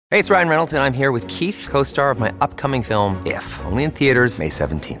Hey, it's Ryan Reynolds, and I'm here with Keith, co-star of my upcoming film, If, only in theaters May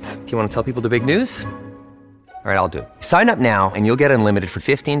 17th. Do you want to tell people the big news? All right, I'll do it. Sign up now and you'll get unlimited for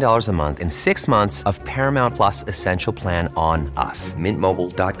 $15 a month and 6 months of Paramount Plus Essential Plan on us.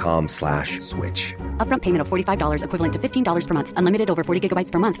 MintMobile.com/switch. Upfront payment of $45 equivalent to $15 per month. Unlimited over 40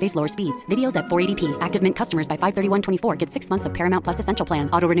 gigabytes per month. Face lower speeds. Videos at 480p. Active Mint customers by 531.24 get 6 months of Paramount Plus Essential Plan.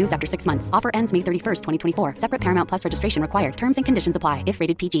 Auto renews after 6 months. Offer ends May 31st, 2024. Separate Paramount Plus registration required. Terms and conditions apply if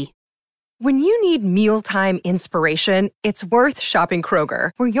rated PG. When you need mealtime inspiration, it's worth shopping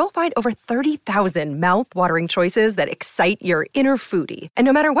Kroger, where you'll find over 30,000 mouth-watering choices that excite your inner foodie. And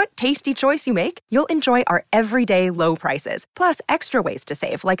no matter what tasty choice you make, you'll enjoy our everyday low prices, plus extra ways to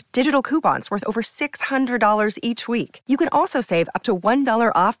save, like digital coupons worth over $600 each week. You can also save up to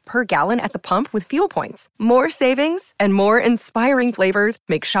 $1 off per gallon at the pump with fuel points. More savings and more inspiring flavors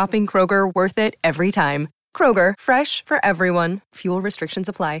make shopping Kroger worth it every time. Kroger, fresh for everyone. Fuel restrictions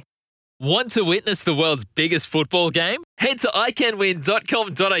apply. Want to witness the world's biggest football game? Head to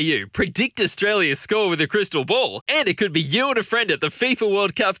iCanWin.com.au, predict Australia's score with a crystal ball, and it could be you and a friend at the FIFA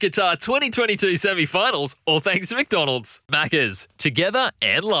World Cup Qatar 2022 semi-finals, all thanks to McDonald's. Maccas, together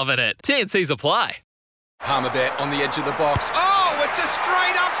and loving it. TNCs apply. Palmerbet on the edge of the box. Oh, it's a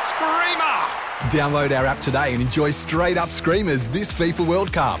straight-up screamer! Download our app today and enjoy straight-up screamers this FIFA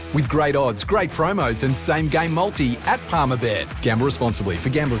World Cup with great odds, great promos and same-game multi at Palmerbet. Gamble responsibly. For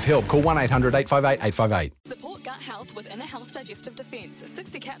Gamblers' Help, call 1-800-858-858. Support gut health with Inner Health Digestive Defence.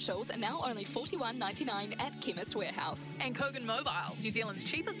 60 capsules are now only $41.99 at Chemist Warehouse. And Kogan Mobile, New Zealand's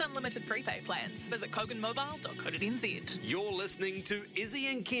cheapest unlimited prepaid plans. Visit koganmobile.co.nz. You're listening to Izzy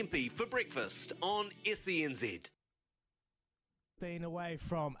and Kempy for breakfast on SENZ. Away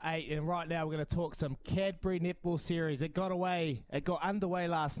from 8, and right now we're going to talk some Cadbury Netball Series. It got underway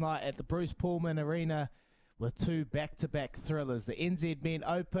last night at the Bruce Pullman Arena with two back-to-back thrillers. The NZ Men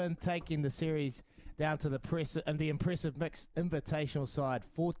Open taking the series down to the impressive mixed invitational side,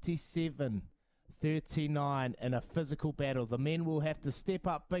 47-39 in a physical battle. The men will have to step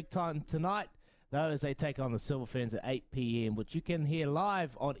up big time tonight, though, as they take on the Silver Ferns at 8 p.m, which you can hear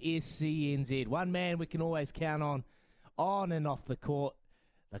live on SCNZ. One man we can always count on and off the court,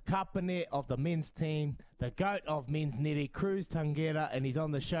 the kapanet of the men's team, the goat of men's netty, Cruz Tangera, and he's on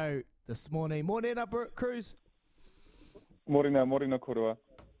the show this morning. Morena, Cruz. Morena korua.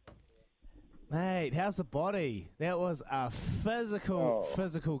 Mate, how's the body? That was a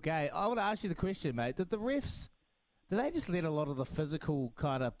physical game. I want to ask you the question, mate. Did they just let a lot of the physical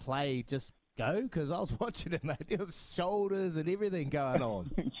kind of play just go? Because I was watching it, mate. There was shoulders and everything going on.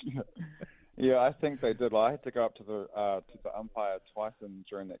 Yeah, I think they did. I had to go up to the umpire twice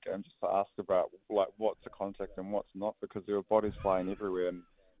during that game just to ask about what's the contact and what's not, because there were bodies flying everywhere,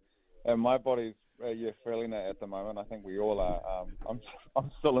 and my body's feeling it at the moment. I think we all are.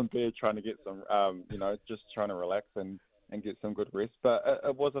 I'm still in bed trying to get some, just trying to relax and get some good rest. But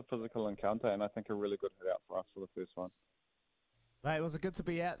it was a physical encounter, and I think a really good hit out for us for the first one. Mate, was it good to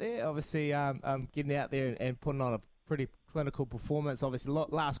be out there? Obviously, getting out there and putting on a pretty clinical performance. Obviously,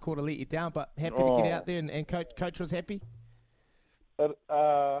 last quarter let you down, but happy to get out there and coach was happy? I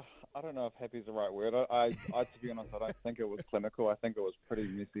don't know if happy is the right word. I to be honest, I don't think it was clinical. I think it was pretty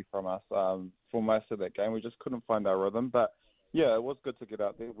messy from us for most of that game. We just couldn't find our rhythm. But, yeah, it was good to get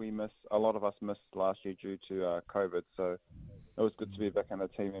out there. A lot of us missed last year due to COVID, so it was good to be back in the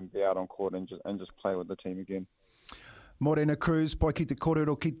team and be out on court and just play with the team again. Morena Cruz, pai ki te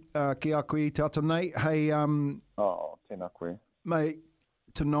kōrero ki a koe i tata nei. Hey, tēnā koe. Mate,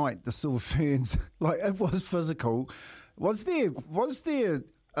 tonight, the Silver Ferns, it was physical. Was there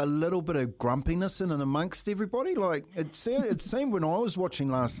a little bit of grumpiness in and amongst everybody? It seemed when I was watching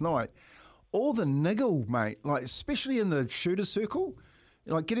last night, all the niggle, mate, especially in the shooter circle,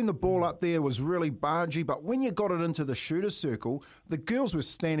 getting the ball up there was really bargy, but when you got it into the shooter circle, the girls were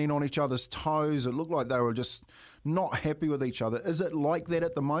standing on each other's toes. It looked like they were just not happy with each other. Is it like that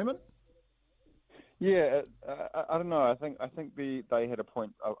at the moment? Yeah, I don't know. I think they had a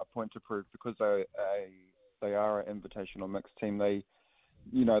point to prove, because they are an invitational mixed team. They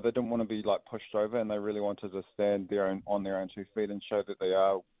didn't want to be pushed over, and they really wanted to stand on their own 2 feet and show that they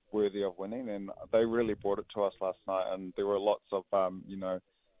are worthy of winning, and they really brought it to us last night. And there were lots of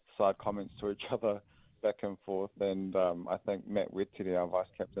side comments to each other back and forth, and I think Matt Wetiri, our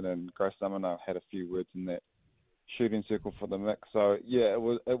vice captain, and Grace Samana had a few words in that shooting circle for the mix. So yeah, it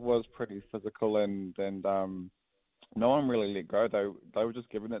was pretty physical, and no one really let go. They were just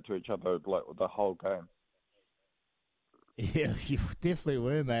giving it to each other the whole game. Yeah, you definitely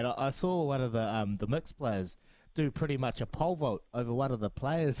were, mate. I saw one of the mixed players do pretty much a pole vault over one of the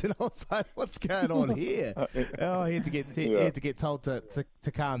players, and I was like, "What's going on here?" Oh, he had to get told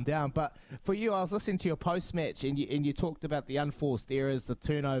to calm down. But for you, I was listening to your post match, and you talked about the unforced errors, the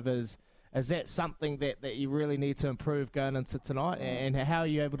turnovers. Is that something that you really need to improve going into tonight? And how are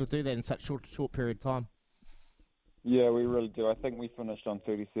you able to do that in such short period of time? Yeah, we really do. I think we finished on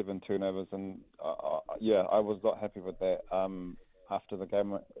 37 turnovers, and I was not happy with that. After the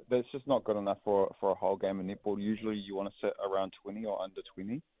game, that's just not good enough for a whole game of netball. Usually, you want to sit around 20 or under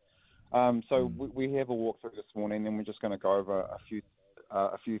 20. We have a walkthrough this morning, and we're just going to go over a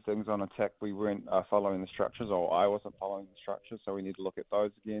few things on attack. We weren't following the structures, or I wasn't following the structures, so we need to look at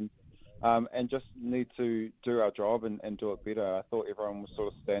those again, and just need to do our job and do it better. I thought everyone was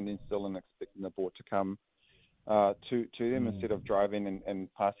sort of standing still and expecting the ball to come to them instead of driving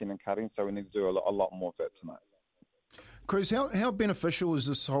and passing and cutting. So we need to do a lot more of that tonight. Cruz, how beneficial is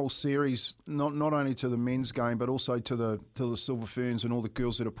this whole series, not only to the men's game, but also to the Silver Ferns and all the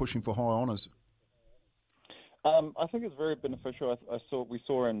girls that are pushing for high honours? I think it's very beneficial. We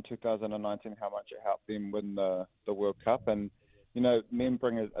saw in 2019 how much it helped them win the World Cup, and men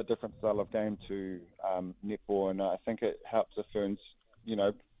bring a different style of game to netball, and I think it helps the Ferns,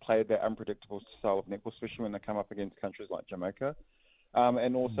 play that unpredictable style of netball, especially when they come up against countries like Jamaica.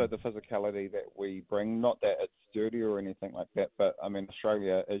 And also the physicality that we bring, not that it's dirty or anything like that, but I mean,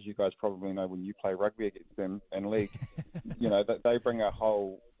 Australia, as you guys probably know, when you play rugby against them in league, they bring a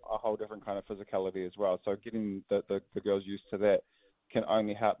whole different kind of physicality as well. So getting the girls used to that can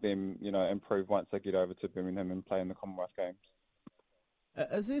only help them, improve once they get over to Birmingham and play in the Commonwealth Games.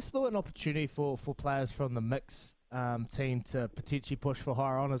 Is there still an opportunity for players from the mixed team to potentially push for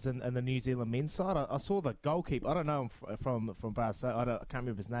higher honours in the New Zealand men's side? I saw the goalkeeper, I don't know him from Barcelona, I can't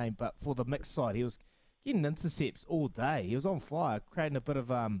remember his name, but for the mixed side, he was getting intercepts all day. He was on fire, creating a bit of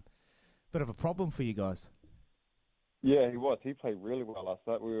a problem for you guys. Yeah, he was. He played really well last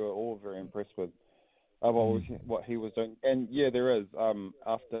night. We were all very impressed with what he was doing. And yeah, there is.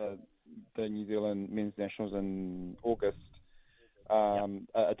 After the New Zealand men's nationals in August,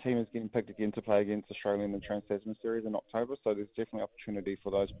 a team is getting picked again to play against Australia in the Trans-Tasman Series in October. So there's definitely opportunity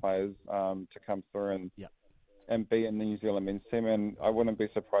for those players to come through and be in the New Zealand men's team. And I wouldn't be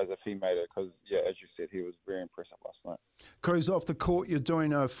surprised if he made it because, as you said, he was very impressive last night. Cruz, off the court, you're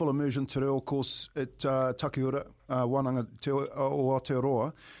doing a full immersion te reo course at Takiura, Wananga o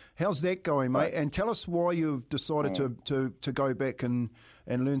Aotearoa. How's that going, mate? And tell us why you've decided to go back and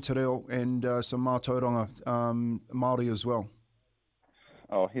learn te reo and some mātauranga Māori as well.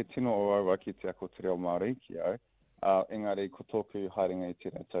 He tino o aua ki te ako te reo Māori ki au. Engari, ko tōku haerenga I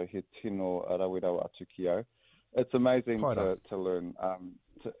tēnā tau, he tino rawirawa atu ki au. It's amazing to learn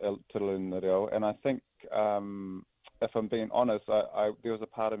to learn the reo, and I think if I'm being honest, there was a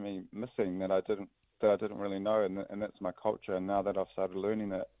part of me missing that I didn't really know, and that's my culture. And now that I've started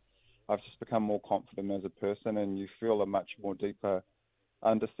learning it, I've just become more confident as a person, and you feel a much more deeper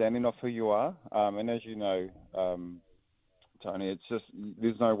understanding of who you are. And as you know, Tony, it's just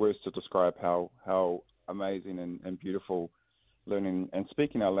there's no words to describe how amazing and beautiful learning and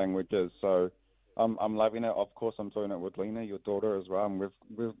speaking our language is. So I'm loving it. Of course, I'm doing it with Lena, your daughter, as well. And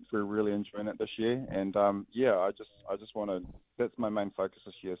we're really enjoying it this year. And I just want to. That's my main focus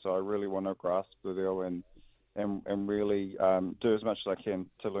this year. So I really want to grasp the reo and really do as much as I can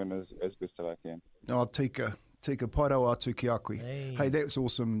to learn as best as I can. Oh, Tika pairau atu ki akui. Hey, that's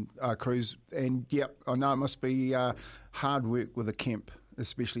awesome, Cruz. And I know it must be hard work with a camp,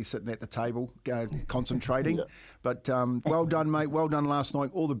 especially sitting at the table, concentrating. But well done, mate. Well done last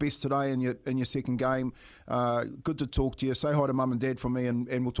night. All the best today in your second game. Good to talk to you. Say hi to Mum and Dad from me, and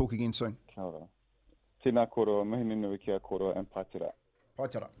we'll talk again soon. Kia ora. Tēnā koroa, mihi nui kia koroa, and paitara.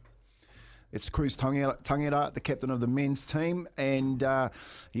 Paitara. It's Cruz Tangira, the captain of the men's team, and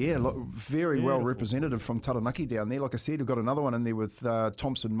very well representative from Taranaki down there. Like I said, we've got another one in there with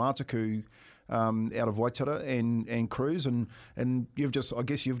Thompson Mataku out of Waitara and Cruz, and you've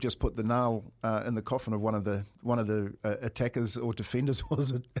just put the nail in the coffin of one of the attackers or defenders,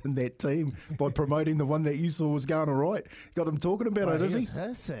 was it, in that team by promoting the one that you saw was going all right. Got him talking about it, is he?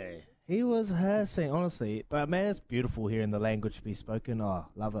 He was hissing, honestly. But man, it's beautiful hearing the language be spoken. Oh,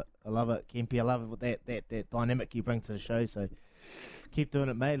 love it. I love it, Kempi. I love it, that dynamic you bring to the show. So keep doing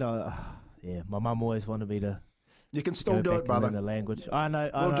it, mate. My mum always wanted me to. You can still do it, brother. The language. I know.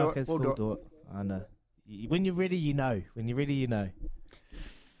 I can still do it. I know. When you're ready, you know. When you're ready, you know.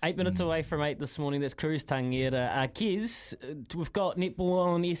 8 minutes away from 8 this morning. That's Cruz Tangira. Kiz, we've got netball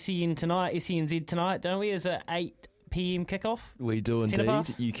on SENZ tonight, don't we? Is it 8 p.m. kickoff? We do Centre indeed.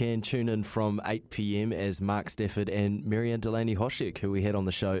 pass? You can tune in from 8 p.m. as Mark Stafford and Marianne Delaney-Hoshek, who we had on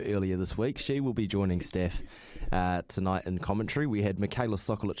the show earlier this week. She will be joining Staff tonight in commentary. We had Michaela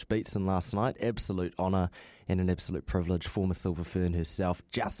Sokolic-Beatson last night. Absolute honour and an absolute privilege. Former Silver Fern herself,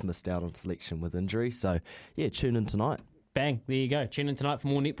 just missed out on selection with injury. So, yeah, tune in tonight. Bang, there you go. Tune in tonight for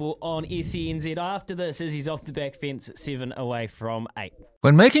more netball on SENZ. After this, Izzy's off the back fence at 7 away from 8.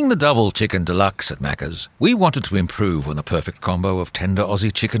 When making the double chicken deluxe at Macca's, we wanted to improve on the perfect combo of tender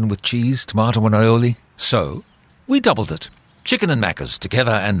Aussie chicken with cheese, tomato and aioli. So, we doubled it. Chicken and Macca's,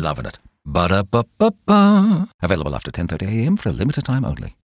 together and loving it. Ba-da-ba-ba-ba. Available after 10:30 a.m. for a limited time only.